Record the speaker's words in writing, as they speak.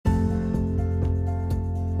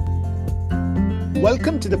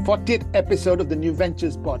Welcome to the 40th episode of the New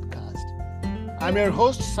Ventures podcast. I'm your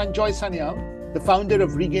host, Sanjoy Sanyal, the founder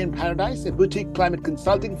of Regain Paradise, a boutique climate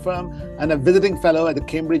consulting firm and a visiting fellow at the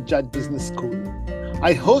Cambridge Judge Business School.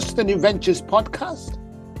 I host the New Ventures podcast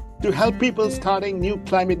to help people starting new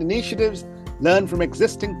climate initiatives learn from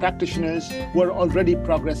existing practitioners who are already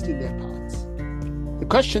progressed in their paths. The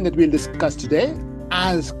question that we'll discuss today,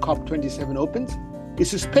 as COP27 opens,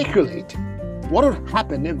 is to speculate what would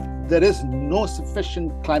happen if there is no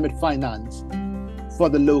sufficient climate finance for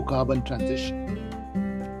the low carbon transition.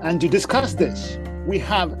 And to discuss this, we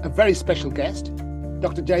have a very special guest,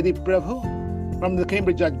 Dr. Jaideep Prabhu from the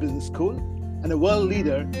Cambridge Judge Business School and a world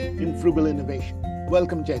leader in frugal innovation.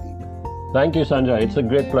 Welcome, Jaideep. Thank you, Sanjay. It's a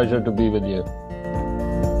great pleasure to be with you.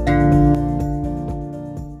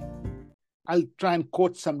 I'll try and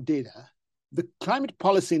quote some data. The Climate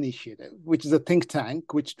Policy Initiative, which is a think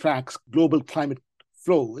tank which tracks global climate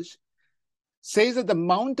flows, says that the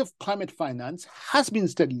amount of climate finance has been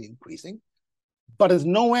steadily increasing, but is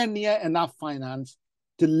nowhere near enough finance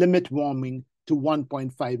to limit warming to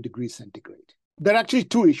 1.5 degrees centigrade. There are actually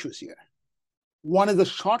two issues here. One is the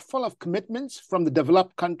shortfall of commitments from the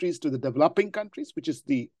developed countries to the developing countries, which is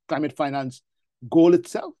the climate finance goal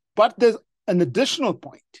itself. But there's an additional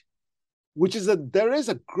point, which is that there is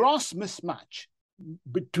a gross mismatch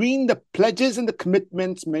between the pledges and the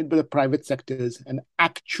commitments made by the private sectors and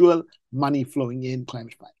actual money flowing in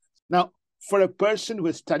climate finance. Now, for a person who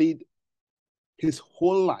has studied his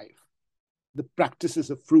whole life the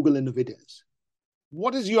practices of frugal innovators,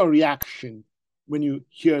 what is your reaction when you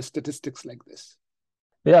hear statistics like this?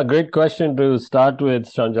 Yeah, great question to start with,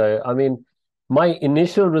 Sanjay. I mean, my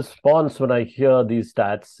initial response when I hear these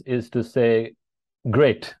stats is to say,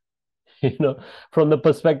 great. From the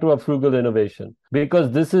perspective of frugal innovation,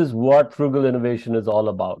 because this is what frugal innovation is all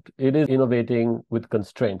about. It is innovating with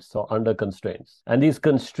constraints or under constraints. And these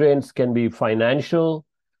constraints can be financial,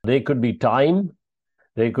 they could be time,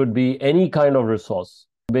 they could be any kind of resource.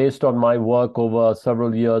 Based on my work over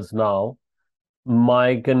several years now,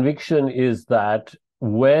 my conviction is that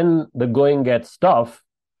when the going gets tough,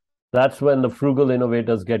 that's when the frugal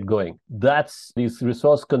innovators get going. That's these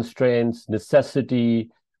resource constraints,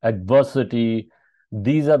 necessity, adversity.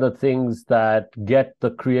 These are the things that get the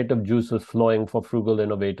creative juices flowing for frugal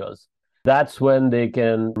innovators. That's when they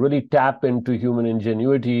can really tap into human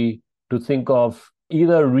ingenuity to think of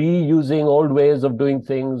either reusing old ways of doing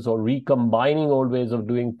things or recombining old ways of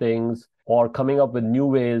doing things or coming up with new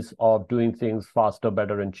ways of doing things faster,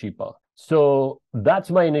 better, and cheaper. So that's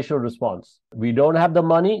my initial response. We don't have the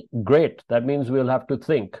money? Great. That means we'll have to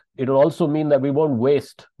think. It'll also mean that we won't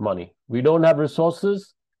waste money. We don't have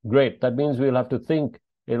resources? Great. That means we'll have to think.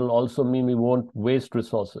 It'll also mean we won't waste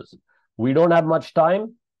resources. We don't have much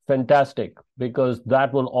time? Fantastic, because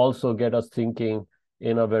that will also get us thinking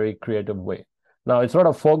in a very creative way. Now, it's not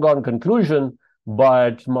a foregone conclusion,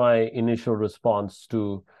 but my initial response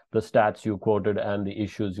to the stats you quoted and the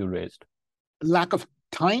issues you raised. Lack of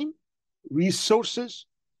time, resources,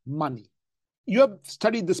 money. You have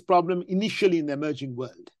studied this problem initially in the emerging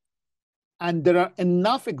world, and there are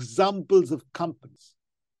enough examples of companies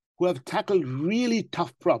who have tackled really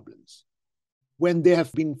tough problems when they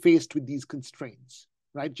have been faced with these constraints.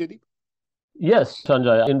 Right, Jaideep? Yes,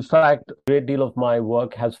 Sanjay. In fact, a great deal of my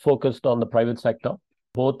work has focused on the private sector,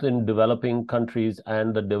 both in developing countries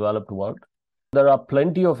and the developed world. There are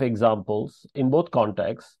plenty of examples in both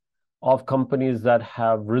contexts of companies that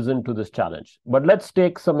have risen to this challenge. But let's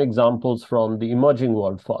take some examples from the emerging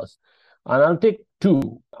world first. And I'll take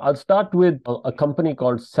two. I'll start with a company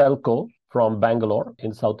called Selco from Bangalore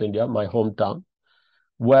in South India, my hometown,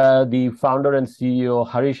 where the founder and CEO,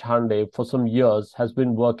 Harish Hande, for some years has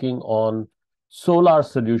been working on solar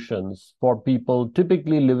solutions for people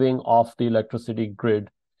typically living off the electricity grid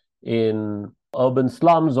in urban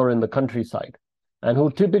slums or in the countryside, and who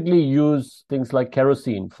typically use things like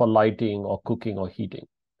kerosene for lighting or cooking or heating.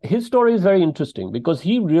 His story is very interesting because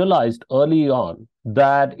he realized early on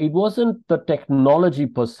that it wasn't the technology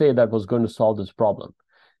per se that was going to solve this problem.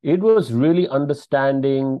 It was really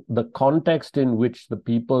understanding the context in which the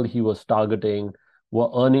people he was targeting were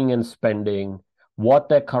earning and spending, what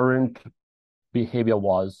their current behavior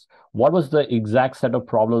was, what was the exact set of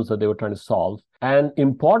problems that they were trying to solve, and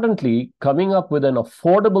importantly, coming up with an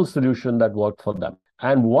affordable solution that worked for them.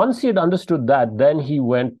 And once he had understood that, then he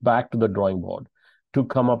went back to the drawing board to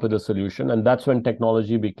come up with a solution. And that's when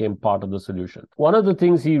technology became part of the solution. One of the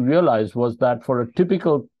things he realized was that for a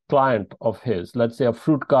typical client of his, let's say a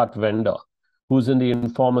fruit cart vendor who's in the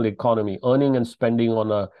informal economy, earning and spending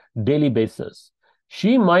on a daily basis,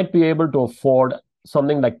 she might be able to afford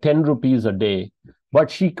something like 10 rupees a day but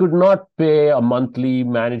she could not pay a monthly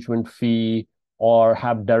management fee or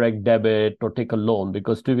have direct debit or take a loan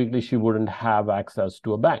because typically she wouldn't have access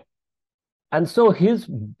to a bank. And so his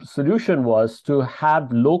solution was to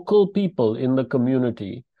have local people in the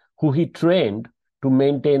community who he trained to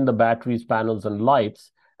maintain the batteries, panels, and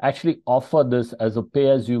lights actually offer this as a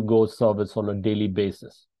pay-as-you-go service on a daily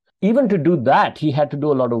basis. Even to do that, he had to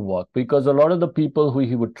do a lot of work because a lot of the people who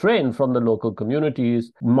he would train from the local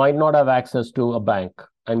communities might not have access to a bank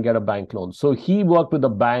and get a bank loan. So he worked with the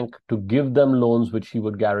bank to give them loans, which he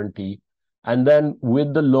would guarantee. And then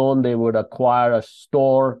with the loan, they would acquire a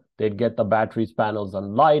store, they'd get the batteries, panels,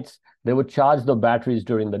 and lights. They would charge the batteries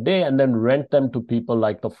during the day and then rent them to people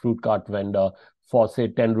like the fruit cart vendor for, say,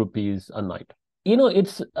 10 rupees a night.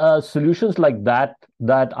 It's solutions like that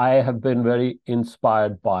I have been very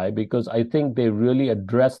inspired by because I think they really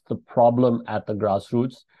address the problem at the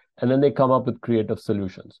grassroots and then they come up with creative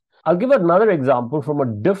solutions. I'll give another example from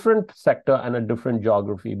a different sector and a different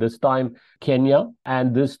geography, this time Kenya,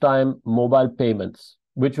 and this time mobile payments,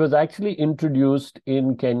 which was actually introduced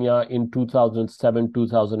in Kenya in 2007,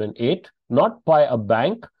 2008, not by a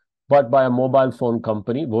bank, but by a mobile phone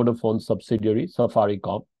company, Vodafone subsidiary,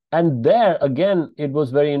 Safaricom. And there, again, it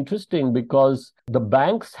was very interesting because the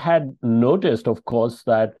banks had noticed, of course,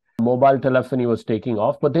 that mobile telephony was taking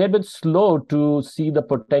off, but they had been slow to see the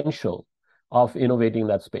potential of innovating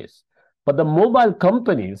that space. But the mobile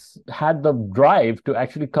companies had the drive to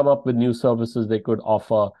actually come up with new services they could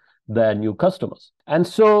offer their new customers. And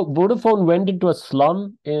so Vodafone went into a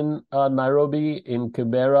slum in Nairobi, in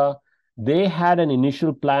Kibera. They had an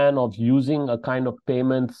initial plan of using a kind of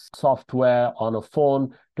payments software on a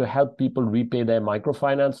phone to help people repay their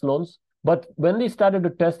microfinance loans. But when they started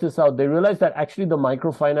to test this out, they realized that actually the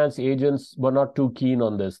microfinance agents were not too keen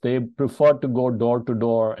on this. They preferred to go door to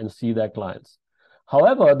door and see their clients.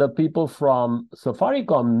 However, the people from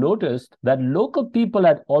Safaricom noticed that local people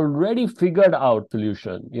had already figured out a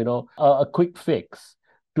solution, a quick fix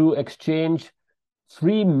to exchange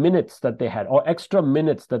 3 minutes that they had or extra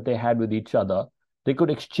minutes that they had with each other. They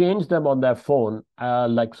could exchange them on their phone,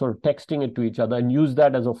 like sort of texting it to each other and use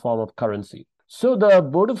that as a form of currency. So the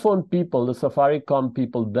Vodafone people, the Safaricom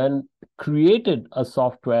people, then created a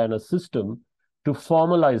software and a system to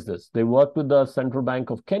formalize this. They worked with the Central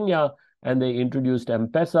Bank of Kenya and they introduced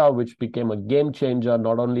M-Pesa, which became a game changer,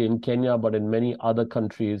 not only in Kenya, but in many other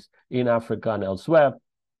countries in Africa and elsewhere,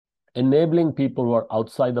 enabling people who are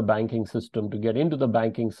outside the banking system to get into the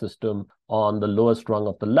banking system on the lowest rung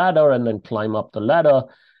of the ladder and then climb up the ladder.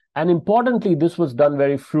 And importantly, this was done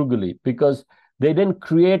very frugally because they didn't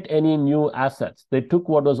create any new assets. They took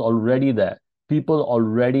what was already there. People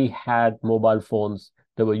already had mobile phones.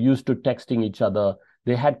 They were used to texting each other.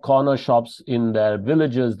 They had corner shops in their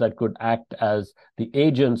villages that could act as the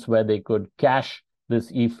agents where they could cash this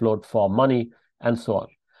e-float for money and so on.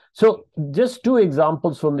 So just two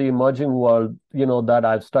examples from the emerging world, that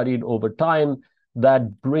I've studied over time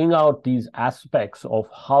that bring out these aspects of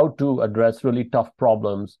how to address really tough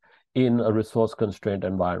problems in a resource-constrained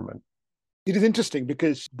environment. It is interesting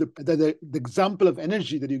because the example of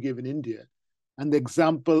energy that you gave in India and the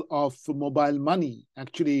example of mobile money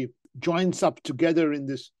actually joins up together in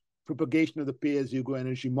this propagation of the pay-as-you-go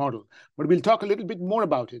energy model. But we'll talk a little bit more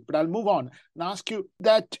about it. But I'll move on and ask you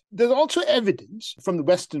that there's also evidence from the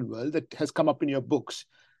Western world that has come up in your books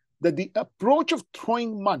that the approach of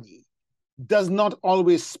throwing money does not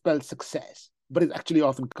always spell success, but is actually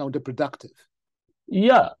often counterproductive.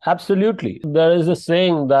 Yeah, absolutely. There is a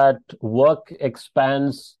saying that work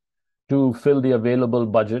expands to fill the available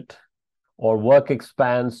budget, or work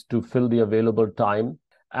expands to fill the available time.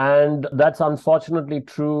 And that's unfortunately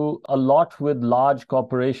true a lot with large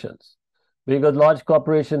corporations, because large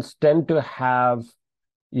corporations tend to have,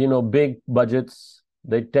 big budgets.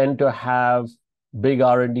 They tend to have big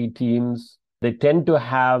R&D teams. They tend to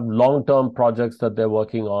have long-term projects that they're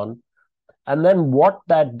working on. And then what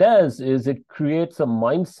that does is it creates a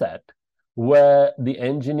mindset where the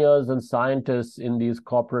engineers and scientists in these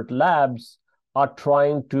corporate labs are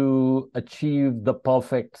trying to achieve the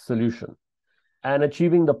perfect solution. And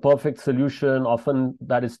achieving the perfect solution, often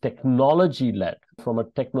that is technology-led, from a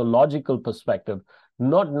technological perspective,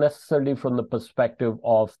 not necessarily from the perspective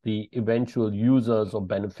of the eventual users or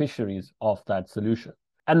beneficiaries of that solution.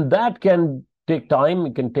 And that can take time,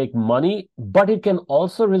 it can take money, but it can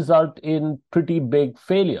also result in pretty big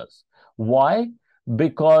failures. Why?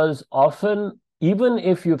 Because often, even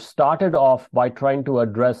if you've started off by trying to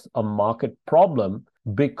address a market problem,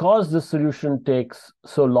 because the solution takes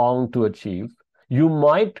so long to achieve, you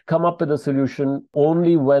might come up with a solution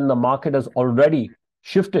only when the market has already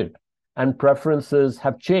shifted and preferences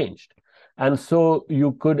have changed. And so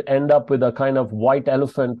you could end up with a kind of white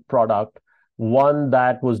elephant product, one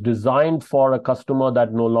that was designed for a customer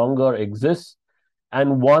that no longer exists,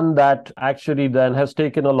 and one that actually then has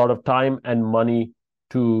taken a lot of time and money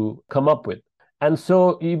to come up with. And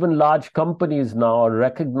so even large companies now are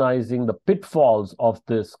recognizing the pitfalls of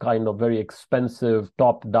this kind of very expensive,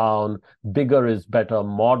 top-down, bigger is better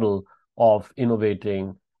model of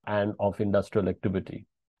innovating and of industrial activity.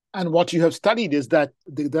 And what you have studied is that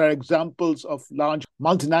there are examples of large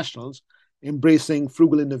multinationals embracing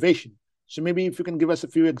frugal innovation. So maybe if you can give us a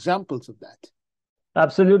few examples of that.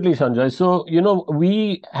 Absolutely, Sanjay. So,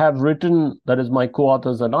 we have written, that is my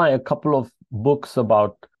co-authors and I, a couple of books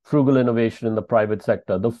about frugal innovation in the private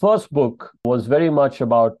sector. The first book was very much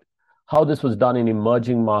about how this was done in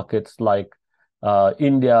emerging markets like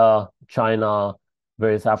India, China,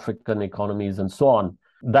 various African economies, and so on.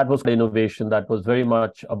 That was innovation that was very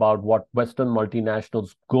much about what Western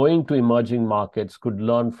multinationals going to emerging markets could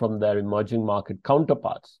learn from their emerging market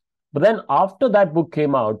counterparts. But then after that book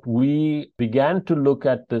came out, we began to look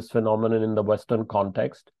at this phenomenon in the Western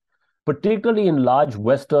context, particularly in large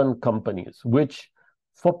Western companies, which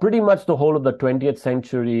for pretty much the whole of the 20th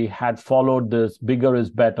century had followed this bigger is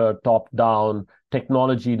better, top-down,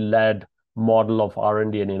 technology-led model of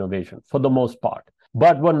R&D and innovation for the most part.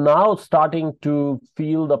 But we're now starting to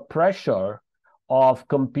feel the pressure of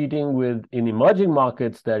competing with, in emerging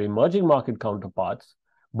markets, their emerging market counterparts,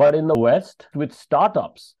 but in the West with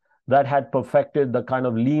startups that had perfected the kind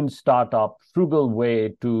of lean startup, frugal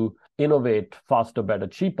way to innovate faster, better,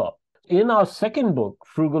 cheaper. In our second book,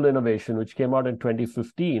 Frugal Innovation, which came out in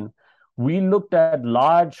 2015, we looked at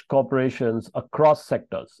large corporations across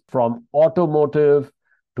sectors, from automotive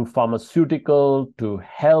to pharmaceutical to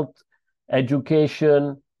health,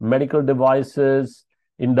 education, medical devices,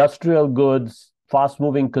 industrial goods,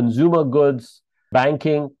 fast-moving consumer goods,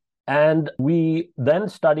 banking. And we then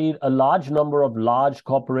studied a large number of large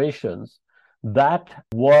corporations that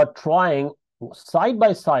were trying side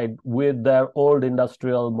by side with their old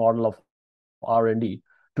industrial model of R&D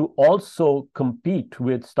to also compete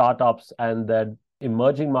with startups and their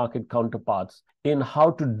emerging market counterparts in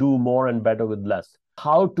how to do more and better with less,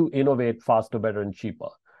 how to innovate faster, better, and cheaper.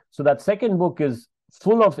 So that second book is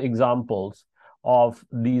full of examples of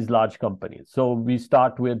these large companies. So we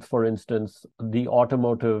start with, for instance, the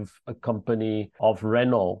automotive company of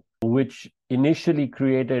Renault, which initially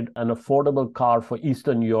created an affordable car for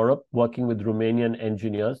Eastern Europe, working with Romanian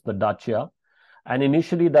engineers, the Dacia. And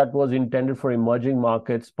initially that was intended for emerging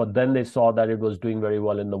markets, but then they saw that it was doing very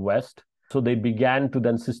well in the West. So they began to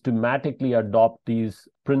then systematically adopt these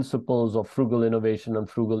principles of frugal innovation and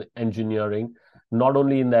frugal engineering, not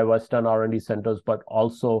only in their Western R&D centers, but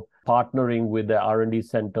also partnering with their R&D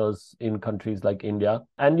centers in countries like India.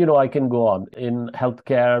 And, I can go on. In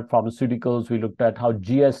healthcare, pharmaceuticals, we looked at how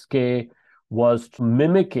GSK was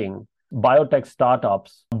mimicking biotech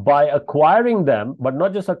startups by acquiring them, but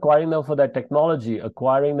not just acquiring them for their technology,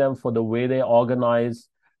 acquiring them for the way they organize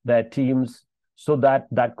their teams so that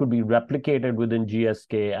that could be replicated within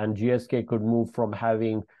GSK, and GSK could move from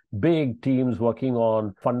having big teams working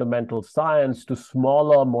on fundamental science to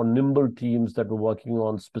smaller, more nimble teams that were working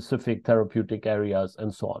on specific therapeutic areas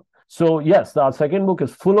and so on. So yes, our second book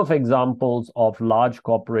is full of examples of large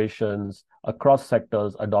corporations across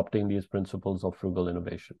sectors adopting these principles of frugal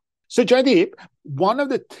innovation. So Jaideep, one of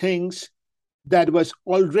the things that was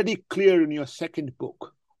already clear in your second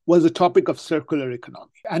book was the topic of circular economy.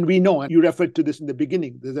 And we know, and you referred to this in the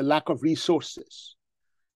beginning, there's a lack of resources.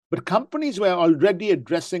 But companies were already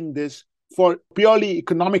addressing this for purely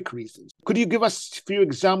economic reasons. Could you give us a few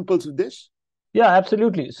examples of this? Yeah,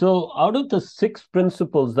 absolutely. So out of the 6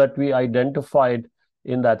 principles that we identified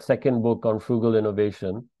in that second book on frugal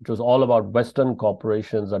innovation, which was all about Western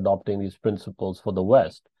corporations adopting these principles for the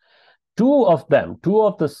West, 2 of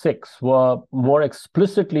the 6 were more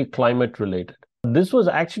explicitly climate related. This was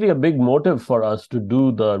actually a big motive for us to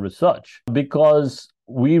do the research because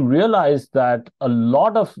we realized that a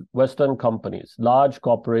lot of Western companies, large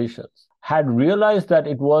corporations, had realized that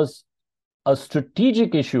it was a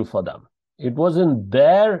strategic issue for them. It was in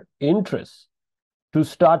their interest to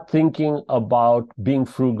start thinking about being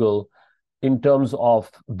frugal in terms of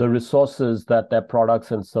the resources that their products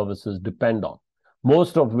and services depend on,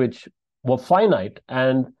 most of which were finite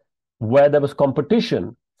and where there was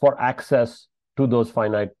competition for access to those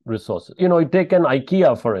finite resources. Take an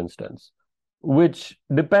IKEA, for instance, which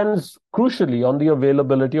depends crucially on the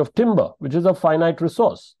availability of timber, which is a finite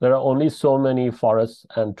resource. There are only so many forests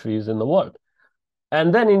and trees in the world.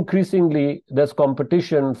 And then increasingly, there's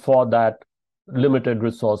competition for that limited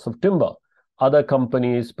resource of timber. Other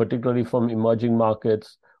companies, particularly from emerging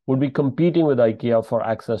markets, would be competing with IKEA for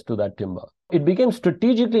access to that timber. It became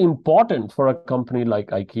strategically important for a company like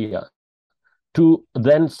IKEA to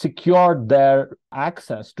then secure their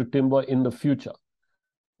access to timber in the future.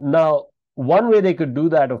 Now, one way they could do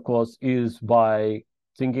that, of course, is by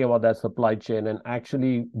thinking about that supply chain and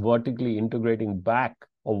actually vertically integrating back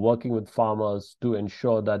or working with farmers to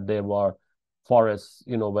ensure that there were forests,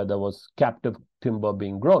 where there was captive timber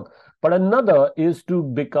being grown. But another is to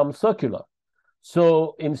become circular.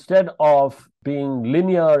 So instead of being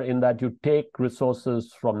linear in that you take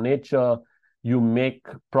resources from nature, you make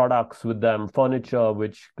products with them, furniture,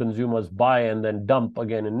 which consumers buy and then dump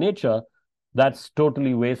again in nature, that's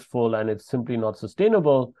totally wasteful and it's simply not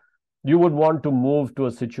sustainable. You would want to move to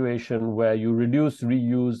a situation where you reduce,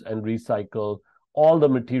 reuse, and recycle all the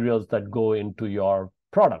materials that go into your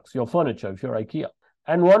products, your furniture, if you're IKEA.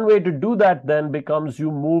 And one way to do that then becomes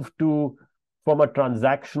you move from a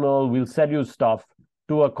transactional, we'll sell you stuff,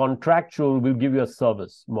 to a contractual, we'll give you a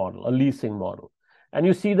service model, a leasing model. And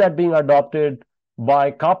you see that being adopted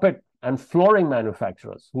by carpet and flooring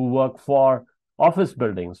manufacturers who work for office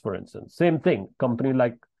buildings, for instance. Same thing, company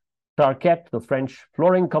like Tarkett, the French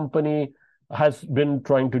flooring company, has been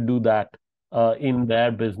trying to do that in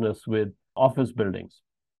their business with office buildings.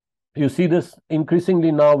 You see this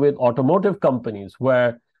increasingly now with automotive companies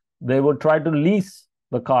where they will try to lease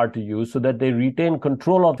the car to you so that they retain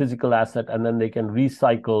control of physical asset and then they can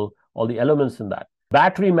recycle all the elements in that.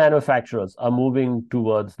 Battery manufacturers are moving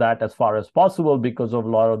towards that as far as possible because of a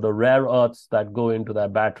lot of the rare earths that go into their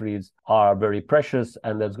batteries are very precious,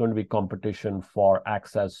 and there's going to be competition for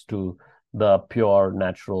access to the pure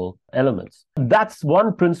natural elements. That's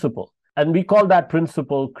one principle. And we call that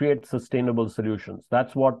principle create sustainable solutions.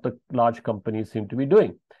 That's what the large companies seem to be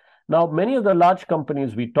doing. Now, many of the large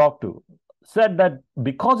companies we talked to said that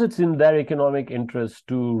because it's in their economic interest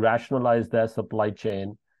to rationalize their supply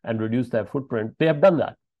chain and reduce their footprint, they have done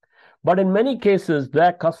that. But in many cases,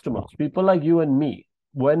 their customers, people like you and me,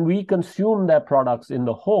 when we consume their products in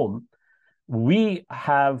the home, we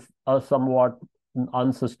have a somewhat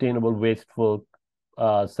unsustainable, wasteful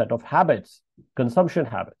set of habits, consumption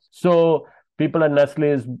habits. So people at Nestle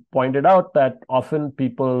has pointed out that often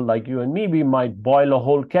people like you and me, we might boil a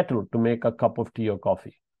whole kettle to make a cup of tea or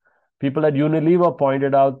coffee. People at Unilever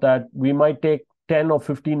pointed out that we might take 10 or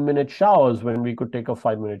 15-minute showers when we could take a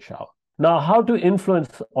 5-minute shower. Now, how to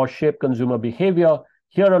influence or shape consumer behavior?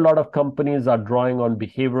 Here, a lot of companies are drawing on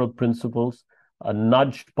behavioral principles,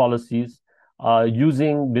 nudge policies,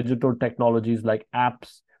 using digital technologies like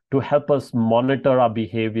apps to help us monitor our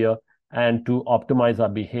behavior and to optimize our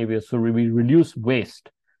behavior so we reduce waste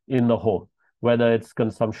in the home, whether it's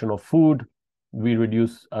consumption of food, we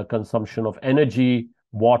reduce consumption of energy,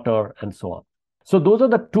 water, and so on. So those are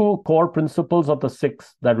the two core principles of the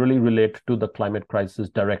 6 that really relate to the climate crisis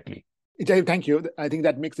directly. Thank you. I think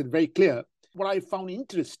that makes it very clear. What I found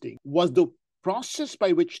interesting was the process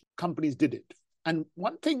by which companies did it. And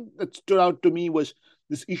one thing that stood out to me was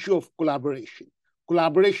this issue of collaboration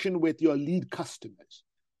with your lead customers,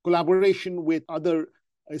 collaboration with other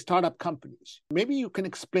startup companies. Maybe you can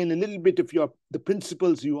explain a little bit of the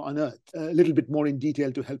principles you unearthed a little bit more in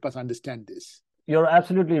detail to help us understand this. You're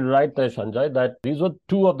absolutely right there, Sanjay, that these were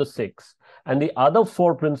 2 of the 6. And the other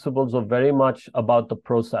 4 principles are very much about the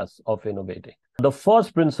process of innovating. The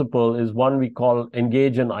first principle is one we call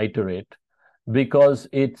engage and iterate, because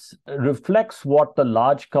it reflects what the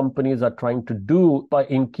large companies are trying to do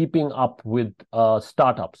in keeping up with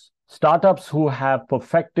startups. Startups who have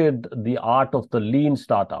perfected the art of the lean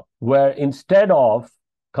startup, where instead of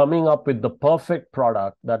coming up with the perfect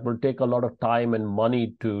product that will take a lot of time and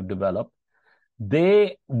money to develop,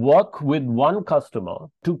 they work with one customer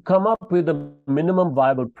to come up with a minimum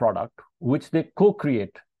viable product, which they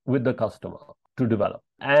co-create with the customer to develop.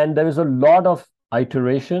 And there is a lot of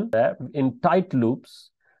iteration there in tight loops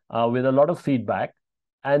with a lot of feedback.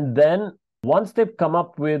 And then once they've come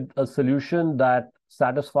up with a solution that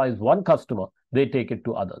satisfies one customer, they take it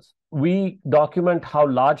to others. We document how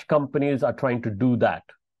large companies are trying to do that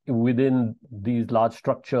within these large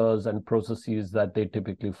structures and processes that they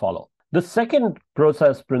typically follow. The second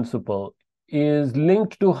process principle is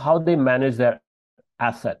linked to how they manage their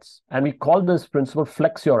assets. And we call this principle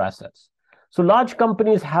flex your assets. So large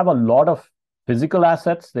companies have a lot of physical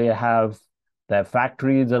assets. They have their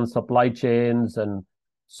factories and supply chains and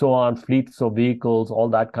so on, fleets of vehicles, all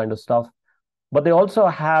that kind of stuff. But they also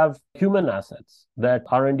have human assets, their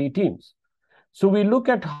R&D teams. So we look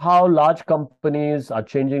at how large companies are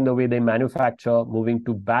changing the way they manufacture, moving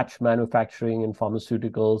to batch manufacturing in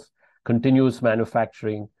pharmaceuticals, continuous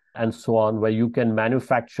manufacturing, and so on, where you can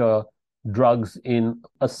manufacture drugs in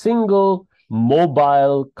a single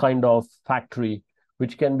mobile kind of factory,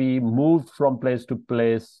 which can be moved from place to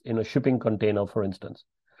place in a shipping container, for instance.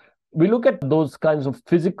 We look at those kinds of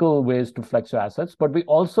physical ways to flex your assets, but we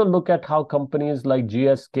also look at how companies like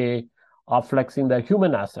GSK are flexing their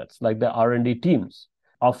human assets, like their R&D teams.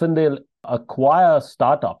 Often they'll acquire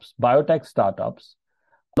startups, biotech startups,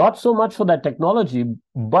 not so much for their technology,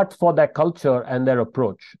 but for their culture and their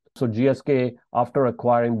approach. So GSK, after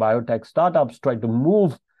acquiring biotech startups, tried to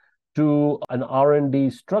move to an R&D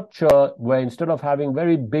structure where instead of having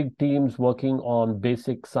very big teams working on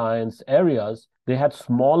basic science areas, they had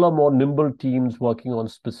smaller, more nimble teams working on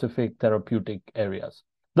specific therapeutic areas.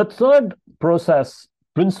 The third process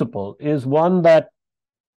principle is one that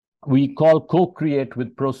we call co-create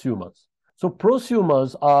with prosumers. So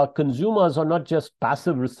prosumers are consumers are not just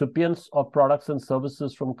passive recipients of products and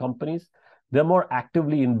services from companies. They're more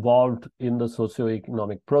actively involved in the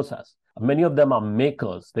socioeconomic process. Many of them are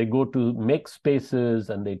makers. They go to make spaces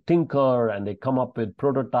and they tinker and they come up with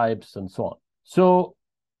prototypes and so on. So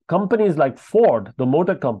companies like Ford, the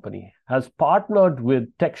motor company, has partnered with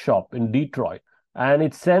Tech Shop in Detroit, and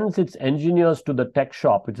it sends its engineers to the Tech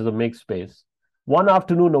Shop, which is a make space, one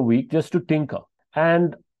afternoon a week just to tinker.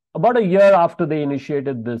 And about a year after they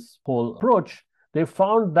initiated this whole approach, they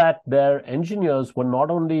found that their engineers were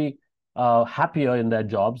not only happier in their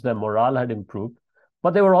jobs, their morale had improved,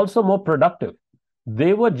 but they were also more productive.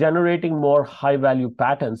 They were generating more high-value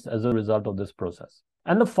patents as a result of this process.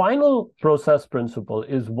 And the final process principle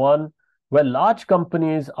is one where large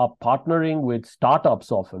companies are partnering with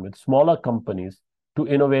startups, often with smaller companies, to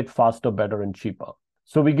innovate faster, better, and cheaper.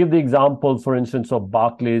 So we give the example, for instance, of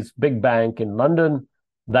Barclays, big bank in London,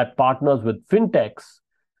 that partners with fintechs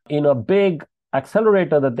in a big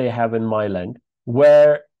accelerator that they have in Mile End,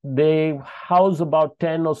 where they house about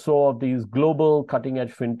 10 or so of these global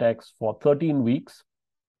cutting-edge fintechs for 13 weeks.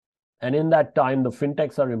 And in that time, the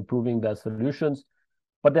fintechs are improving their solutions,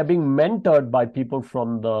 but they're being mentored by people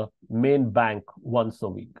from the main bank once a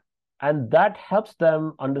week. And that helps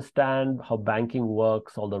them understand how banking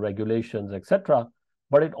works, all the regulations, etc.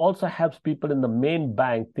 But it also helps people in the main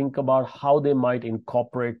bank think about how they might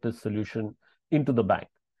incorporate this solution into the bank.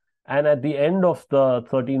 And at the end of the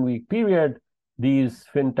 13-week period, these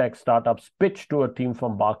fintech startups pitch to a team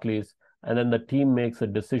from Barclays, and then the team makes a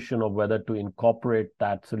decision of whether to incorporate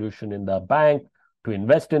that solution in their bank, to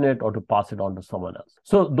invest in it, or to pass it on to someone else.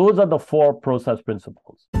 So those are the 4 process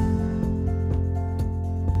principles.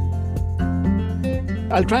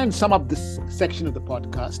 I'll try and sum up this section of the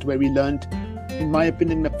podcast where we learned, in my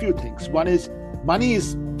opinion, a few things. One is money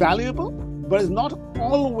is valuable, but it's not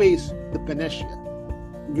always the panacea.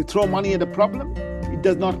 If you throw money at a problem, it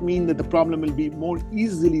does not mean that the problem will be more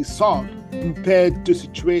easily solved compared to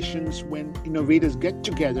situations when innovators get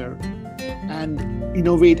together and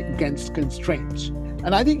innovate against constraints.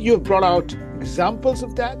 And I think you have brought out examples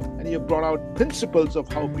of that, and you have brought out principles of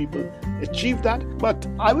how people achieve that. But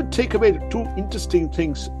I would take away 2 interesting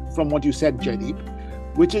things from what you said,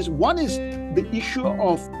 Jaideep, which is, one is the issue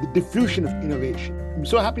of the diffusion of innovation. I'm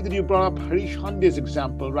so happy that you brought up Harish Hande's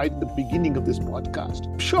example right at the beginning of this podcast.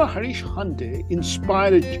 I'm sure Harish Hande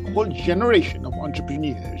inspired a whole generation of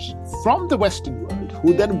entrepreneurs from the Western world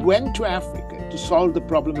who then went to Africa to solve the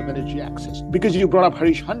problem of energy access. Because you brought up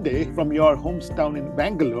Harish Hande from your hometown in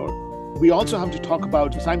Bangalore, we also have to talk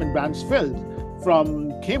about Simon Bransfield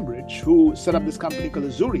from Cambridge, who set up this company called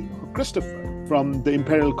Azuri, or Christopher from the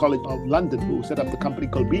Imperial College of London, who set up the company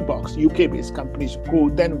called Bbox, UK-based companies, who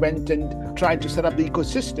then went and tried to set up the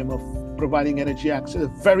ecosystem of providing energy access, a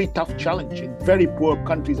very tough challenge in very poor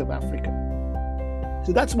countries of Africa.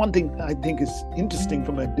 So that's one thing I think is interesting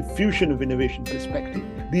from a diffusion of innovation perspective.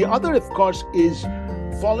 The other, of course, is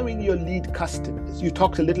following your lead customers. You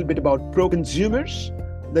talked a little bit about pro-consumers,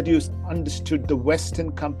 that you understood the Western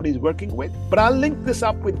companies working with. But I'll link this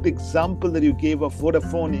up with the example that you gave of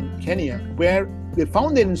Vodafone in Kenya, where they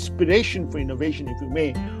found their inspiration for innovation, if you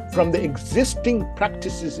may, from the existing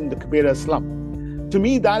practices in the Kibera slum. To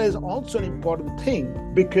me, that is also an important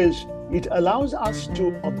thing, because it allows us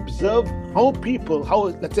to observe how people,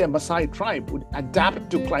 let's say a Maasai tribe would adapt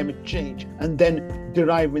to climate change and then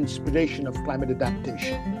derive inspiration of climate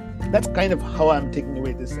adaptation. That's kind of how I'm taking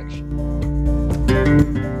away this section.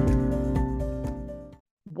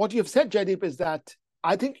 What you've said, Jaideep, is that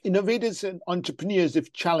I think innovators and entrepreneurs,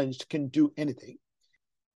 if challenged, can do anything.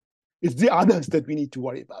 It's the others that we need to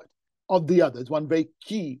worry about. Of the others, one very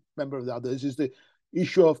key member of the others is the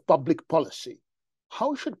issue of public policy.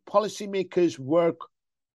 How should policymakers work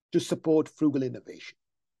to support frugal innovation?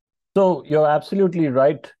 So you're absolutely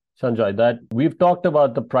right, Sanjay, that we've talked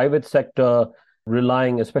about the private sector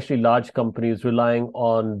relying, especially large companies, relying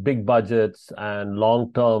on big budgets and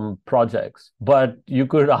long-term projects. But you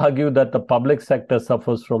could argue that the public sector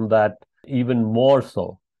suffers from that even more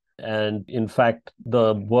so. And in fact,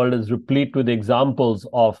 the world is replete with examples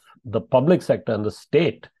of the public sector and the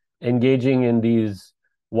state engaging in these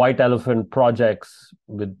white elephant projects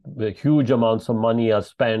with huge amounts of money are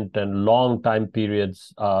spent and long time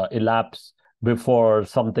periods elapse before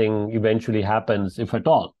something eventually happens, if at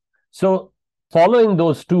all. So following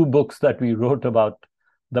those two books that we wrote about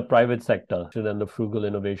the private sector and the frugal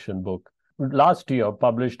innovation book, last year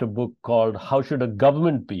published a book called How Should a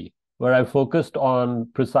Government Be?, where I focused on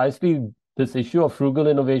precisely this issue of frugal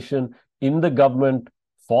innovation in the government,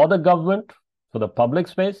 for the public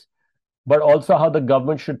space, but also how the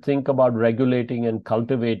government should think about regulating and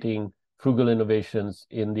cultivating frugal innovations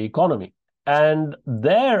in the economy. And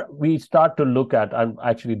there we start to look at, I'm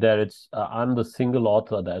actually there, I'm the single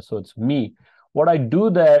author there, so it's me. What I do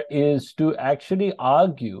there is to actually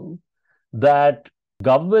argue that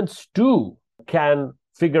governments too can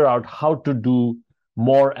figure out how to do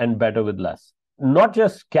more and better with less. Not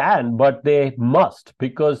just can, but they must,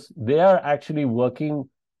 because they are actually working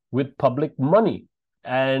with public money.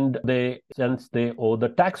 And since they owe the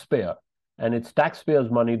taxpayer, and it's taxpayers'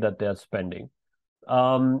 money that they're spending.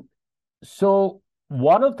 So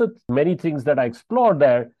one of the many things that I explore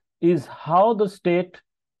there is how the state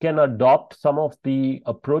can adopt some of the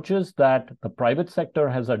approaches that the private sector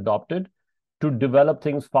has adopted to develop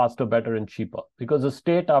things faster, better, and cheaper. Because the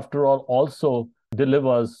state, after all, also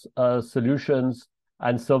delivers solutions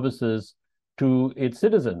and services to its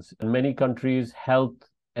citizens. In many countries, health,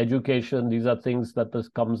 education, these are things that this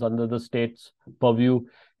comes under the state's purview.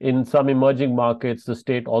 In some emerging markets, the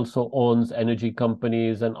state also owns energy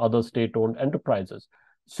companies and other state-owned enterprises.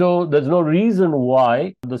 So there's no reason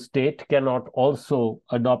why the state cannot also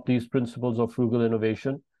adopt these principles of frugal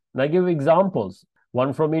innovation. And I give examples.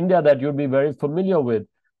 One from India that you'd be very familiar with,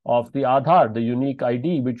 of the Aadhaar, the unique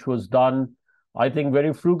ID, which was done, I think,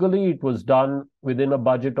 very frugally. It was done within a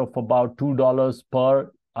budget of about $2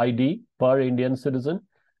 per ID, per Indian citizen,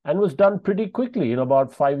 and was done pretty quickly. In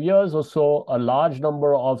about 5 years or so, a large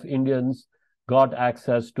number of Indians got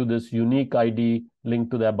access to this unique ID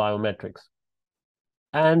linked to their biometrics.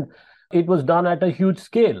 And it was done at a huge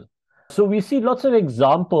scale. So we see lots of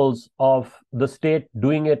examples of the state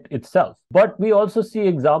doing it itself, but we also see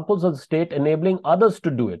examples of the state enabling others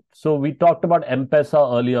to do it. So we talked about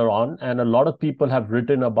M-Pesa earlier on, and a lot of people have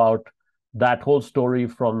written about that whole story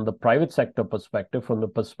from the private sector perspective, from the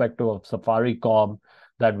perspective of Safaricom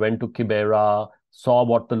that went to Kibera, saw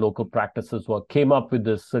what the local practices were, came up with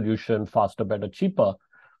this solution, faster, better, cheaper.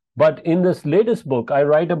 But in this latest book, I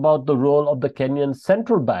write about the role of the Kenyan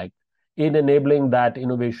Central Bank in enabling that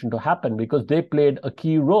innovation to happen, because they played a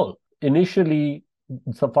key role. Initially,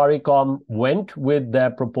 Safaricom went with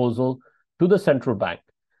their proposal to the central bank.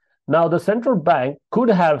 Now, the central bank could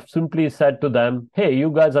have simply said to them, hey,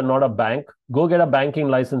 you guys are not a bank, go get a banking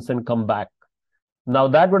license and come back. Now,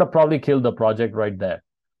 that would have probably killed the project right there.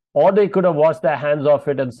 Or they could have washed their hands off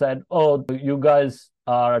it and said, oh, you guys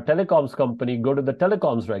are a telecoms company, go to the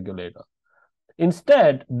telecoms regulator.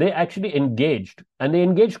 Instead, they actually engaged, and they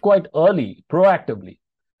engaged quite early, proactively.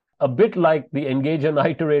 A bit like the engage and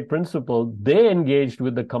iterate principle, they engaged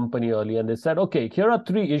with the company early, and they said, okay, here are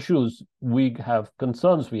 3 issues we have,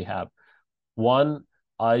 concerns we have. One,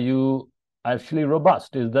 are you actually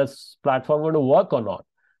robust? Is this platform going to work or not?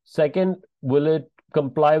 Second, will it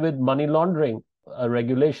comply with money laundering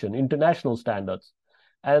regulation, international standards?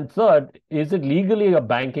 And third, is it legally a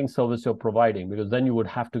banking service you're providing? Because then you would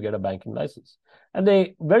have to get a banking license. And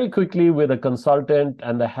they very quickly, with a consultant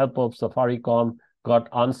and the help of Safaricom, got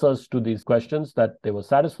answers to these questions that they were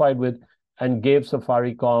satisfied with, and gave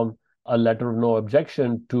Safaricom a letter of no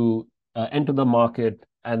objection to enter the market,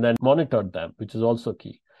 and then monitored them, which is also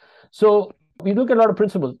key. So we look at a lot of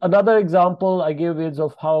principles. Another example I give is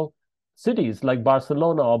of how cities like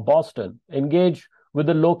Barcelona or Boston engage with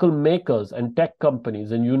the local makers and tech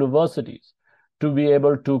companies and universities to be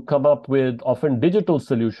able to come up with often digital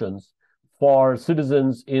solutions for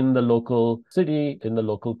citizens in the local city, in the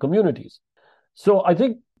local communities. So I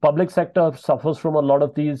think public sector suffers from a lot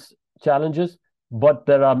of these challenges, but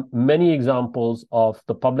there are many examples of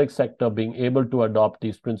the public sector being able to adopt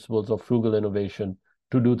these principles of frugal innovation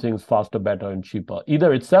to do things faster, better, and cheaper,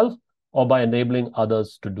 either itself or by enabling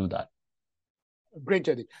others to do that. Great,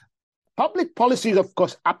 Jaideep. Public policy is, of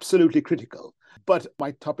course, absolutely critical, but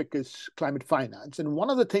my topic is climate finance. And one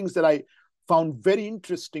of the things that I found very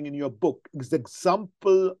interesting in your book is the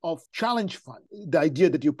example of challenge fund, the idea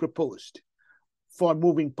that you proposed for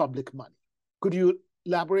moving public money. Could you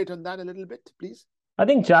elaborate on that a little bit, please? I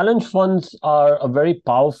think challenge funds are a very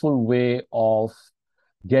powerful way of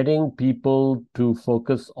getting people to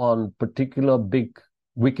focus on particular big,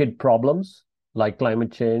 wicked problems like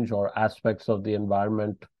climate change or aspects of the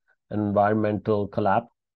environment, environmental collapse.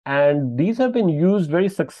 And these have been used very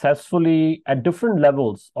successfully at different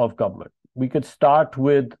levels of government. We could start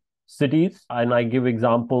with cities, and I give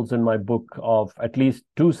examples in my book of at least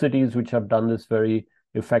two cities which have done this very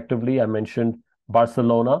effectively. I mentioned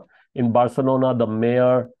Barcelona. In Barcelona, the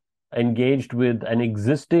mayor engaged with an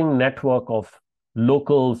existing network of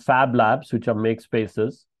local fab labs, which are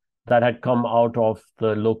makespaces, that had come out of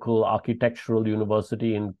the local architectural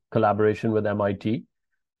university in collaboration with MIT.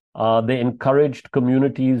 They encouraged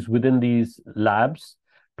communities within these labs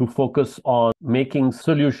to focus on making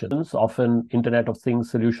solutions, often Internet of Things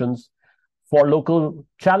solutions, for local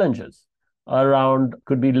challenges around,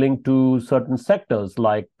 could be linked to certain sectors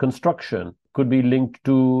like construction, could be linked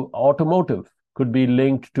to automotive, could be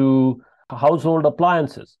linked to household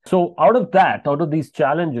appliances. So out of these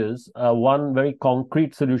challenges, one very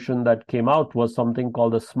concrete solution that came out was something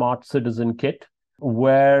called the Smart Citizen Kit,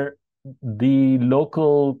 where the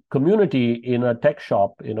local community in a tech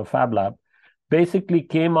shop, in a fab lab, basically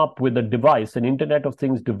came up with a device, an Internet of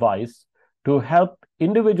Things device, to help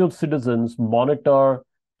individual citizens monitor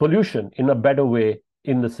pollution in a better way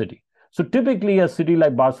in the city. So typically a city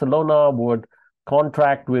like Barcelona would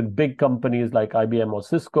contract with big companies like IBM or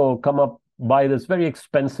Cisco, come up, buy this very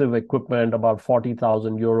expensive equipment, about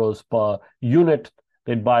 40,000 euros per unit.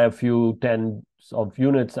 They'd buy a few tens of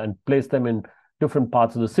units and place them in different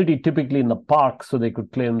parts of the city, typically in the park, so they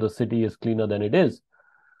could claim the city is cleaner than it is.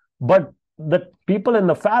 But the people in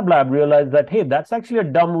the Fab Lab realized that, hey, that's actually a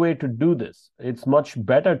dumb way to do this. It's much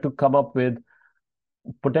better to come up with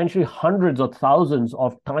potentially hundreds or thousands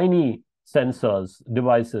of tiny sensors,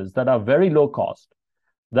 devices that are very low cost,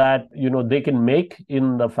 that they can make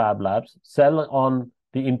in the Fab Labs, sell on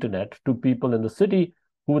the internet to people in the city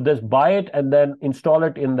who would just buy it and then install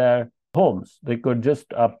it in their homes. They could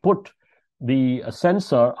just put the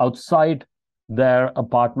sensor outside their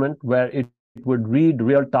apartment, where it would read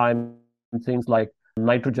real-time things like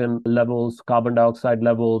nitrogen levels, carbon dioxide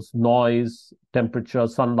levels, noise, temperature,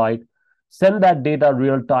 sunlight, send that data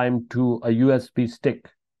real-time to a USB stick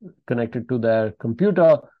connected to their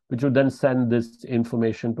computer, which would then send this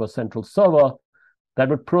information to a central server that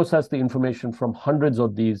would process the information from hundreds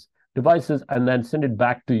of these devices and then send it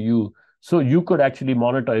back to you. So you could actually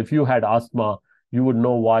monitor. If you had asthma, you would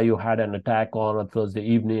know why you had an attack on a Thursday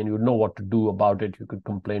evening, and you would know what to do about it. You could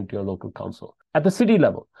complain to your local council. At the city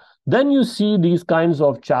level, then you see these kinds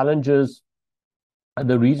of challenges at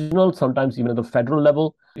the regional, sometimes even at the federal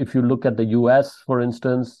level. If you look at the US, for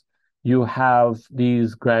instance, you have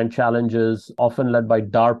these grand challenges, often led by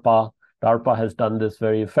DARPA. DARPA has done this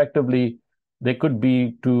very effectively. They could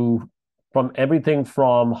be from everything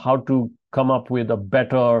from how to come up with a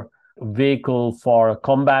better vehicle for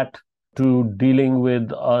combat, to dealing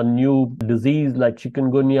with a new disease like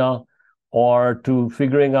chikungunya, or to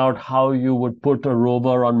figuring out how you would put a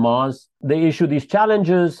rover on Mars. They issue these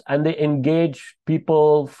challenges and they engage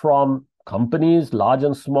people from companies, large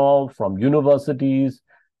and small, from universities,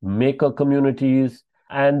 maker communities,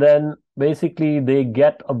 and then basically they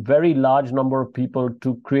get a very large number of people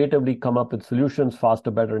to creatively come up with solutions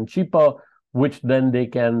faster, better, and cheaper, which then they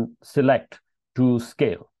can select to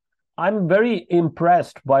scale. I'm very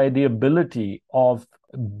impressed by the ability of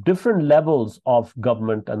different levels of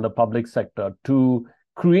government and the public sector to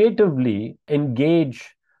creatively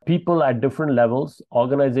engage people at different levels,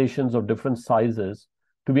 organizations of different sizes,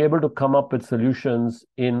 to be able to come up with solutions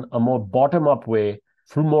in a more bottom-up way,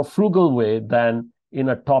 more frugal way than in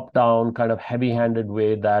a top-down kind of heavy-handed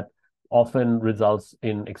way that often results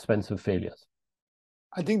in expensive failures.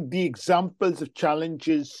 I think the examples of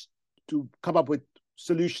challenges to come up with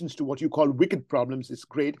solutions to what you call wicked problems is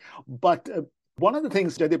great. But one of the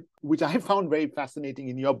things which I found very fascinating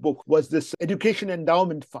in your book was this Education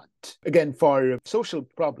Endowment Fund, again, for a social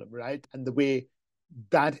problem, right? And the way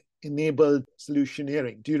that enabled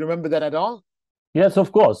solutioneering. Do you remember that at all? Yes,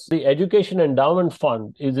 of course. The Education Endowment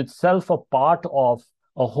Fund is itself a part of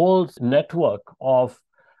a whole network of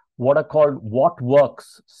what are called What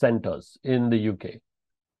Works centers in the UK.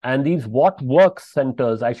 And these What Works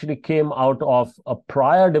centers actually came out of a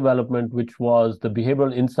prior development, which was the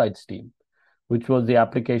Behavioral Insights team, which was the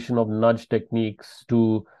application of nudge techniques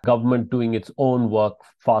to government doing its own work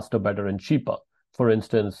faster, better, and cheaper. For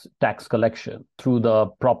instance, tax collection through the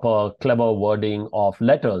proper, clever wording of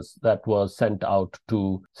letters that were sent out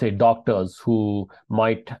to, say, doctors who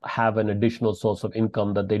might have an additional source of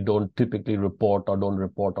income that they don't typically report or don't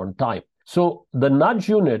report on time. So the nudge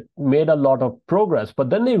unit made a lot of progress, but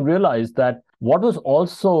then they realized that what was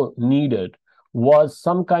also needed was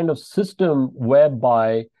some kind of system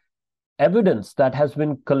whereby evidence that has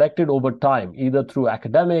been collected over time, either through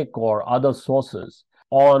academic or other sources,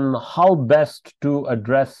 on how best to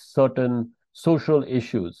address certain social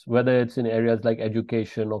issues, whether it's in areas like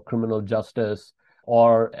education or criminal justice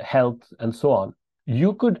or health and so on.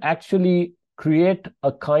 You could actually create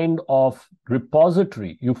a kind of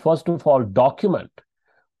repository. You first of all document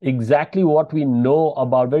exactly what we know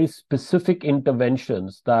about very specific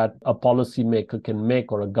interventions that a policymaker can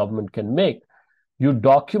make or a government can make. You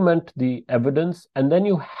document the evidence, and then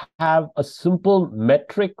you have a simple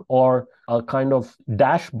metric or a kind of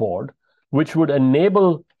dashboard which would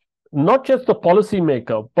enable not just the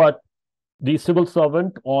policymaker, but the civil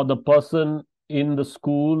servant or the person in the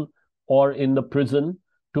school or in the prison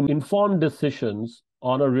to inform decisions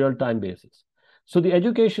on a real-time basis. So the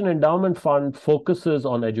Education Endowment Fund focuses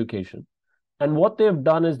on education. And what they've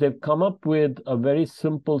done is they've come up with a very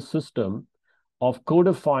simple system of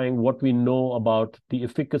codifying what we know about the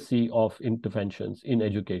efficacy of interventions in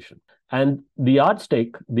education. And the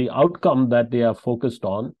yardstick, the outcome that they are focused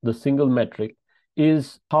on, the single metric,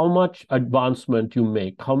 is how much advancement you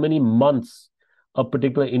make, how many months a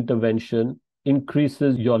particular intervention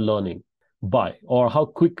increases your learning by, or how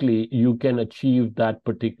quickly you can achieve that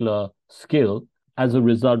particular skill as a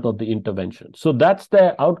result of the intervention. So that's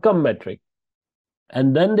their outcome metric.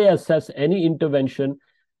 And then they assess any intervention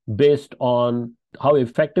based on how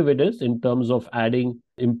effective it is in terms of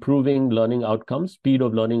improving learning outcomes, speed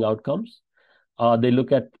of learning outcomes. They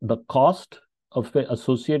look at the cost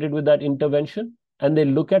associated with that intervention, and they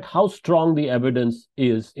look at how strong the evidence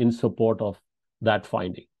is in support of that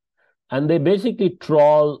finding. And they basically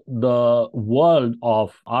trawl the world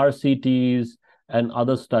of RCTs and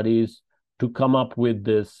other studies to come up with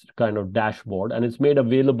this kind of dashboard. And it's made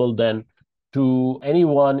available then to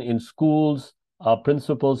anyone in schools,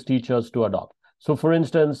 principals, teachers to adopt. So for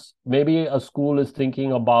instance, maybe a school is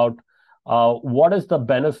thinking about what is the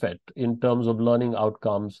benefit in terms of learning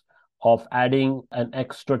outcomes of adding an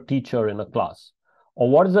extra teacher in a class? Or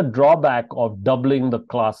what is the drawback of doubling the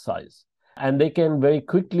class size? And they can very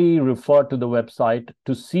quickly refer to the website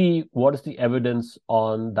to see what is the evidence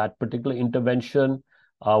on that particular intervention,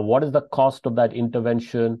 what is the cost of that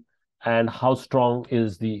intervention, and how strong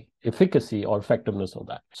is the efficacy or effectiveness of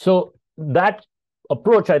that. So that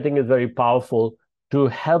approach, I think, is very powerful to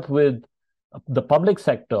help with the public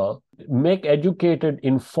sector make educated,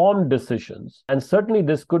 informed decisions. And certainly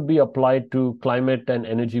this could be applied to climate and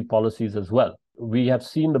energy policies as well. We have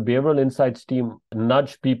seen the Behavioral Insights team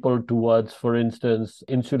nudge people towards, for instance,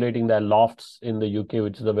 insulating their lofts in the UK,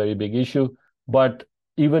 which is a very big issue. But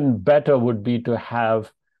even better would be to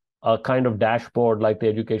have a kind of dashboard like the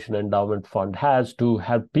Education Endowment Fund has to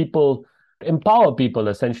help people, empower people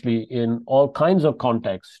essentially in all kinds of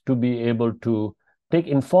contexts to be able to take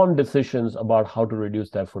informed decisions about how to reduce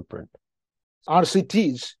their footprint.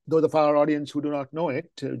 RCTs, those of our audience who do not know it,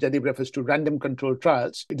 Jaideep refers to random controlled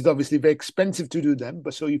trials. It is obviously very expensive to do them.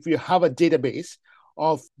 But so if you have a database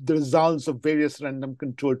of the results of various random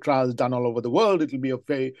controlled trials done all over the world, it will be of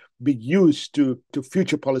very big use to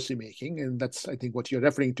future policy making. And that's, I think, what you're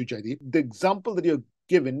referring to, Jaideep. The example that you're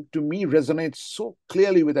given to me resonates so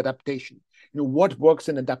clearly with adaptation. What works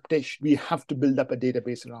in adaptation? We have to build up a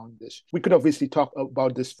database around this. We could obviously talk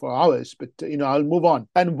about this for hours, but I'll move on.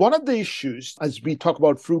 And one of the issues, as we talk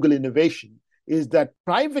about frugal innovation, is that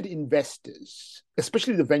private investors,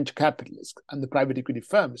 especially the venture capitalists and the private equity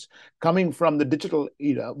firms coming from the digital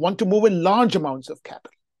era, want to move in large amounts of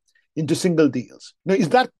capital into single deals. Now, is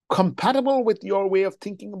that compatible with your way of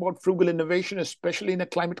thinking about frugal innovation, especially in a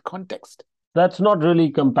climate context? That's not really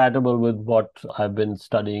compatible with what I've been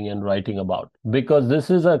studying and writing about, because this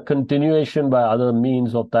is a continuation by other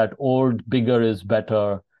means of that old bigger is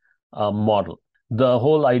better model. The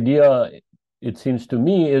whole idea, it seems to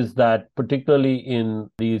me, is that particularly in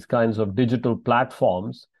these kinds of digital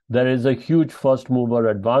platforms, there is a huge first mover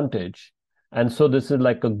advantage. And so this is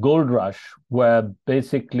like a gold rush where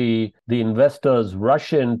basically the investors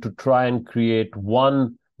rush in to try and create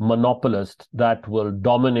one monopolist that will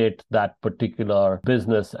dominate that particular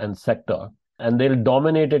business and sector. And they'll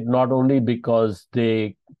dominate it not only because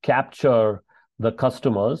they capture the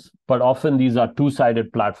customers, but often these are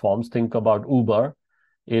two-sided platforms. Think about Uber.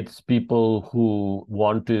 It's people who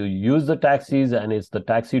want to use the taxis, and it's the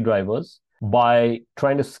taxi drivers. By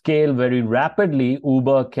trying to scale very rapidly,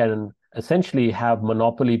 Uber can essentially have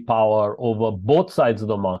monopoly power over both sides of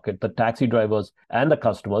the market, the taxi drivers and the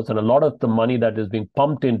customers. And a lot of the money that is being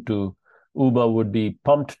pumped into Uber would be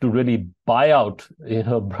pumped to really buy out,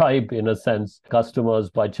 bribe in a sense, customers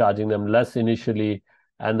by charging them less initially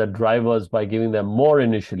and the drivers by giving them more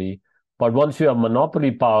initially. But once you have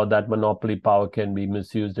monopoly power, that monopoly power can be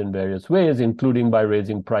misused in various ways, including by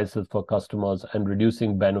raising prices for customers and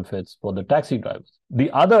reducing benefits for the taxi drivers.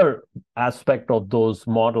 The other aspect of those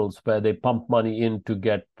models where they pump money in to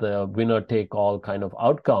get the winner-take-all kind of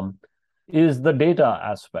outcome is the data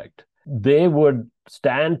aspect. They would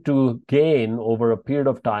stand to gain over a period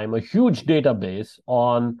of time a huge database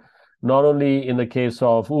on not only in the case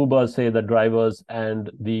of Uber, say the drivers and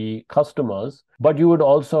the customers, but you would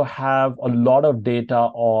also have a lot of data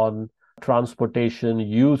on transportation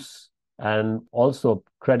use and also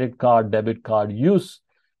credit card, debit card use.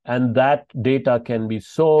 And that data can be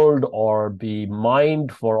sold or be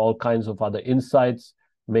mined for all kinds of other insights,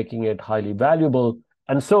 making it highly valuable.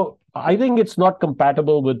 And so I think it's not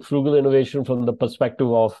compatible with frugal innovation from the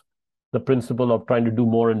perspective of the principle of trying to do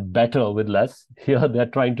more and better with less. Here, they're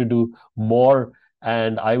trying to do more,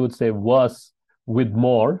 and I would say worse with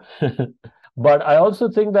more. But I also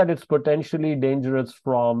think that it's potentially dangerous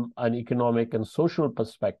from an economic and social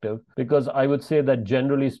perspective, because I would say that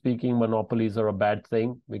generally speaking, monopolies are a bad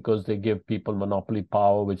thing because they give people monopoly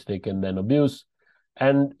power, which they can then abuse.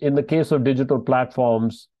 And in the case of digital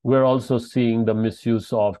platforms, we're also seeing the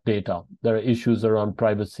misuse of data. There are issues around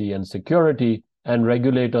privacy and security, and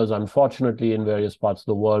regulators, unfortunately, in various parts of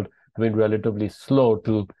the world, have been relatively slow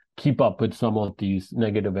to keep up with some of these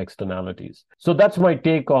negative externalities. So that's my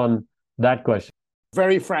take on that question.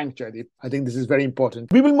 Very frank, Jaideep. I think this is very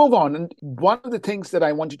important. We will move on. And one of the things that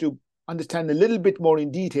I wanted to understand a little bit more in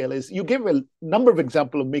detail is you gave a number of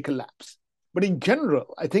examples of Maker Labs. But in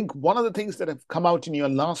general, I think one of the things that have come out in your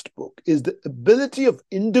last book is the ability of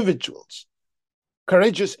individuals,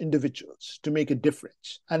 courageous individuals, to make a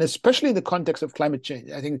difference. And especially in the context of climate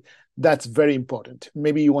change, I think that's very important.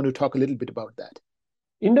 Maybe you want to talk a little bit about that.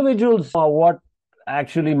 Individuals are what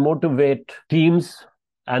actually motivate teams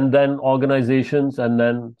and then organizations and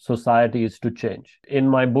then societies to change. In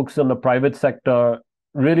my books on the private sector,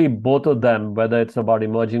 really both of them, whether it's about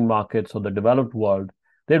emerging markets or the developed world,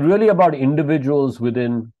 they're really about individuals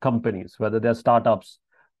within companies, whether they're startups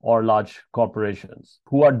or large corporations,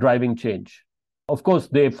 who are driving change. Of course,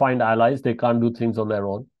 they find allies. They can't do things on their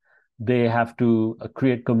own. They have to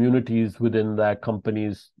create communities within their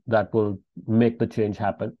companies that will make the change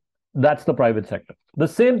happen. That's the private sector. The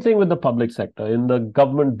same thing with the public sector. In the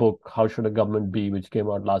government book, How Should a Government Be, which came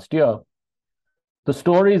out last year, the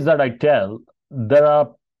stories that I tell, there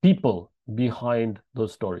are people behind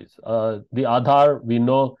those stories. The Aadhaar, we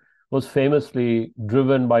know, was famously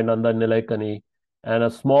driven by Nandan Nilekani and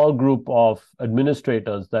a small group of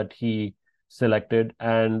administrators that he selected,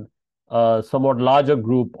 and a somewhat larger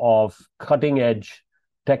group of cutting-edge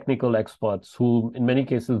technical experts who, in many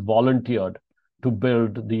cases, volunteered to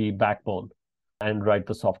build the backbone and write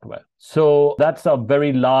the software. So that's a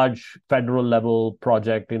very large federal level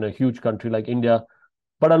project in a huge country like India.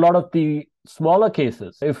 But a lot of the smaller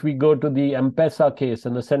cases, if we go to the M-Pesa case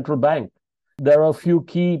in the central bank, there are a few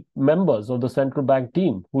key members of the central bank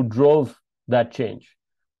team who drove that change,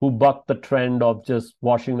 who bucked the trend of just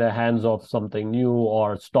washing their hands of something new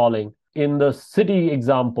or stalling. In the city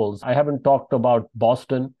examples, I haven't talked about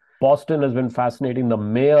Boston. Boston has been fascinating. The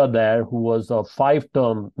mayor there, who was a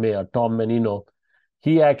 5-term mayor, Tom Menino,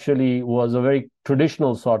 he actually was a very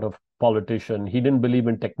traditional sort of politician. He didn't believe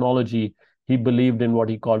in technology. He believed in what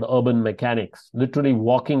he called urban mechanics, literally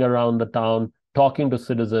walking around the town, talking to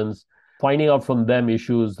citizens, finding out from them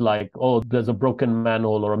issues like, oh, there's a broken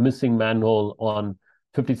manhole or a missing manhole on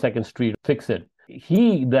 52nd Street, fix it.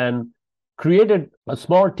 He then created a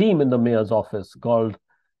small team in the mayor's office called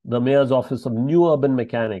the Mayor's Office of New Urban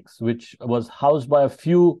Mechanics, which was housed by a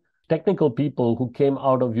few technical people who came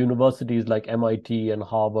out of universities like MIT and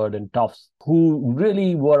Harvard and Tufts, who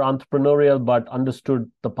really were entrepreneurial but understood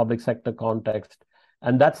the public sector context.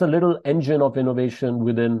 And that's a little engine of innovation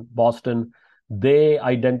within Boston. They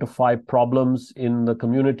identify problems in the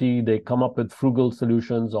community. They come up with frugal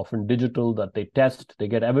solutions, often digital, that they test, they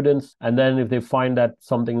get evidence. And then if they find that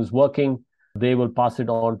something is working, they will pass it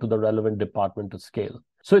on to the relevant department to scale.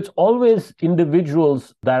 So it's always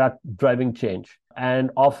individuals that are driving change.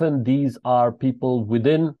 And often these are people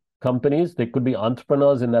within companies. They could be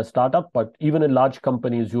entrepreneurs in their startup, but even in large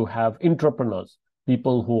companies, you have intrapreneurs,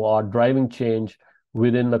 people who are driving change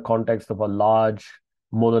within the context of a large,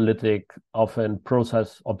 monolithic, often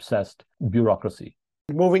process-obsessed bureaucracy.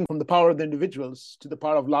 Moving from the power of the individuals to the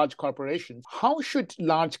power of large corporations, how should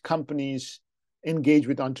large companies engage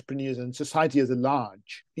with entrepreneurs and society as a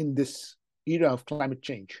large in this era of climate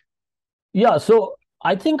change? Yeah, so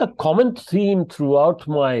I think a common theme throughout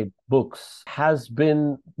my books has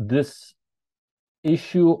been this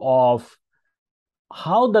issue of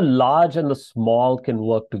how the large and the small can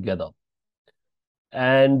work together.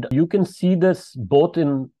 And you can see this both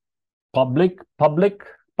in public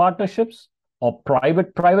partnerships or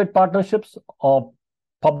private partnerships or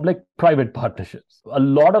public private partnerships. A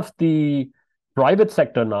lot of the private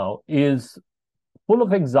sector now is full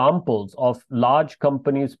of examples of large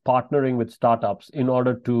companies partnering with startups in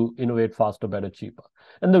order to innovate faster, better, cheaper.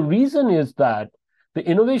 And the reason is that the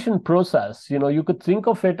innovation process, you could think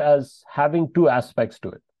of it as having two aspects to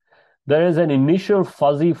it. There is an initial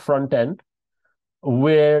fuzzy front end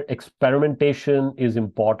where experimentation is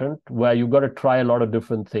important, where you've got to try a lot of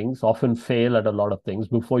different things, often fail at a lot of things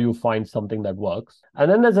before you find something that works. And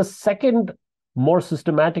then there's a second, more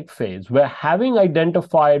systematic phase where, having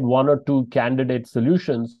identified one or two candidate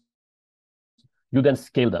solutions, you then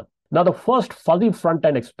scale them. Now, the first fuzzy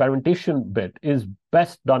front-end experimentation bit is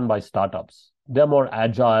best done by startups. They're more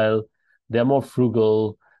agile, they're more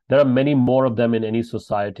frugal, there are many more of them in any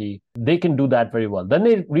society. They can do that very well. Then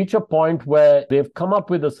they reach a point where they've come up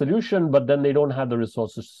with a solution, but then they don't have the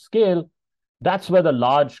resources to scale. That's where the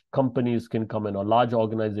large companies can come in, or large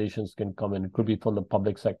organizations can come in. It could be from the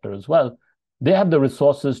public sector as well. They have the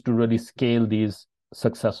resources to really scale these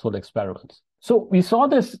successful experiments. So we saw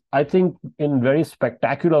this, I think, in very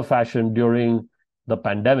spectacular fashion during the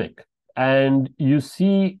pandemic. And you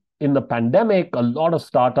see in the pandemic, a lot of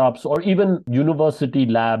startups or even university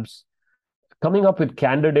labs coming up with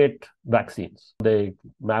candidate vaccines. They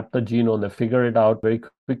map the genome, they figure it out very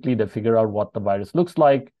quickly, they figure out what the virus looks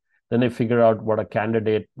like, then they figure out what a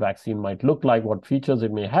candidate vaccine might look like, what features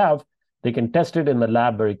it may have. They can test it in the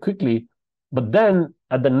lab very quickly. But then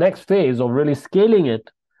at the next phase of really scaling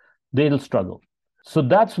it, they'll struggle. So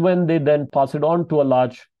that's when they then pass it on to a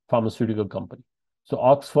large pharmaceutical company. So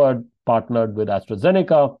Oxford partnered with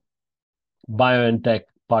AstraZeneca, BioNTech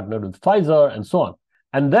partnered with Pfizer, and so on.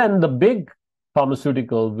 And then the big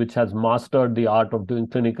pharmaceutical, which has mastered the art of doing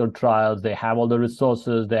clinical trials, they have all the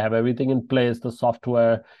resources, they have everything in place, the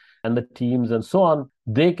software and the teams and so on,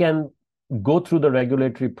 they can go through the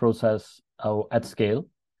regulatory process at scale,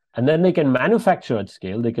 and then they can manufacture at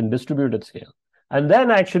scale, they can distribute at scale. And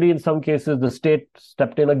then actually, in some cases, the state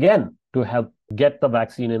stepped in again to help get the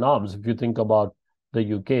vaccine in arms. If you think about the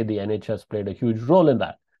UK, the NHS played a huge role in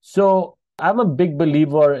that. So I'm a big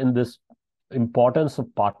believer in this importance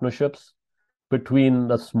of partnerships between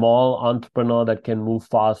the small entrepreneur that can move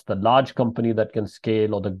fast, the large company that can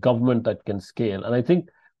scale, or the government that can scale. And I think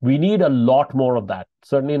we need a lot more of that,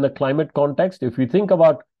 certainly in the climate context. If we think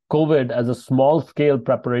about COVID as a small scale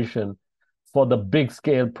preparation for the big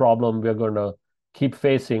scale problem we're going to keep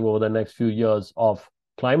facing over the next few years of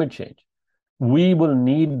climate change, we will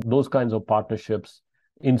need those kinds of partnerships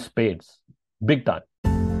in spades, big time.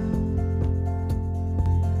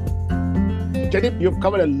 Jaideep, you've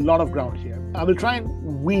covered a lot of ground here. I will try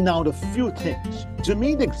and wean out a few things. To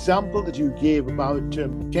me, the example that you gave about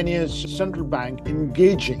Kenya's central bank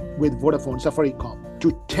engaging with Vodafone Safaricom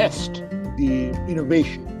to test the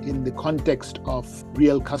innovation in the context of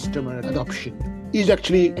real customer adoption is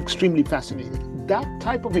actually extremely fascinating. That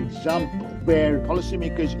type of example where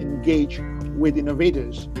policymakers engage with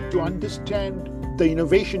innovators to understand the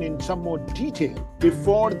innovation in some more detail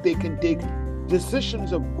before they can take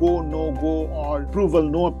decisions of go, no go, or approval,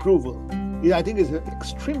 no approval, I think is an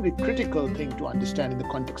extremely critical thing to understand in the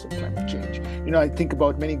context of climate change. I think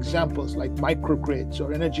about many examples like microgrids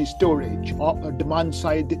or energy storage or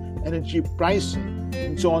demand-side energy pricing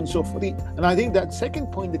and so on and so forth. And I think that second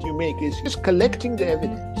point that you make is just collecting the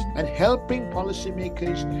evidence and helping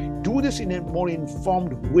policymakers do this in a more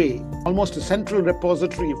informed way, almost a central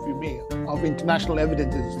repository, if you may, of international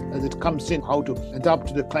evidence as it comes in, how to adapt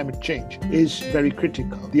to the climate change is very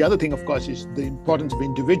critical. The other thing, of course, is the importance of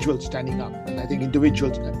individuals standing up. And I think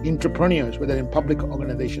individuals, entrepreneurs, whether in public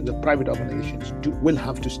organizations or private organizations, will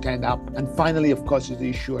have to stand up. And finally, of course, is the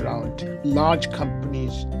issue around large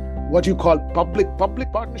companies, what you call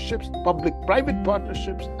public-public partnerships, public-private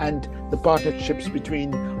partnerships, and the partnerships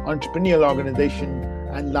between entrepreneurial organizations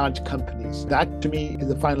and large companies. That, to me, is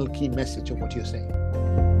the final key message of what you're saying.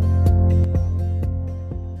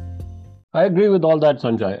 I agree with all that,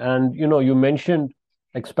 Sanjay. And, you mentioned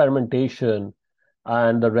experimentation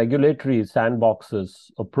and the regulatory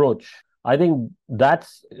sandboxes approach. I think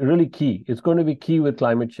that's really key. It's going to be key with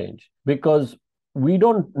climate change because we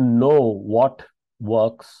don't know what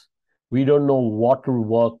works. We don't know what will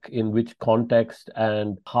work in which context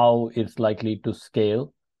and how it's likely to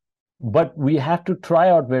scale. But we have to try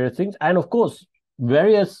out various things. And of course,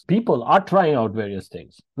 various people are trying out various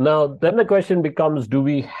things. Now, then the question becomes, do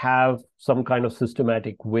we have some kind of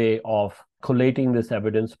systematic way of collating this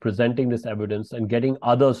evidence, presenting this evidence, and getting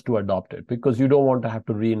others to adopt it? Because you don't want to have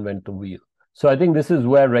to reinvent the wheel. So I think this is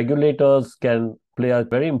where regulators can play a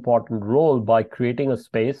very important role by creating a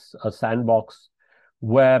space, a sandbox,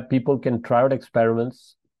 where people can try out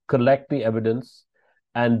experiments, collect the evidence,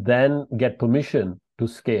 and then get permission to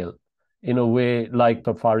scale in a way like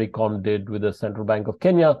Safaricom did with the Central Bank of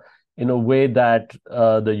Kenya, in a way that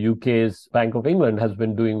the UK's Bank of England has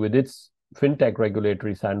been doing with its fintech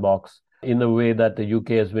regulatory sandbox, in the way that the UK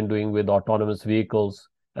has been doing with autonomous vehicles,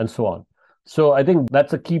 and so on. So I think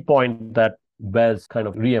that's a key point that bears kind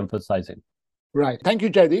of re-emphasizing. Right. Thank you,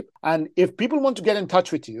 Jaideep. And if people want to get in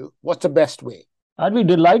touch with you, what's the best way? I'd be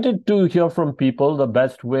delighted to hear from people. The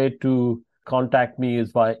best way to contact me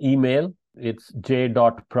is via email. It's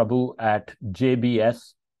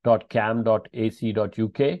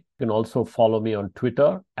j.prabhu@jbs.cam.ac.uk. You can also follow me on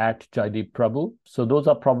Twitter @JaideepPrabhu. So those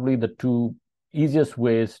are probably the two easiest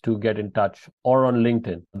ways to get in touch, or on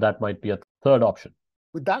LinkedIn. That might be a third option.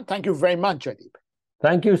 With that, thank you very much, Jaideep.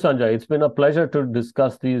 Thank you, Sanjay. It's been a pleasure to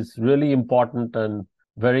discuss these really important and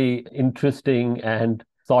very interesting and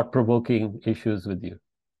thought-provoking issues with you.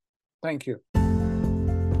 Thank you.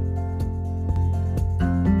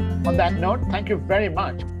 On that note, thank you very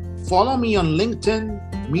much. Follow me on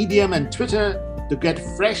LinkedIn, Medium, and Twitter to get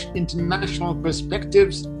fresh international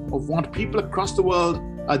perspectives of what people across the world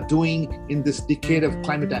are doing in this decade of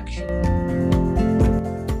climate action.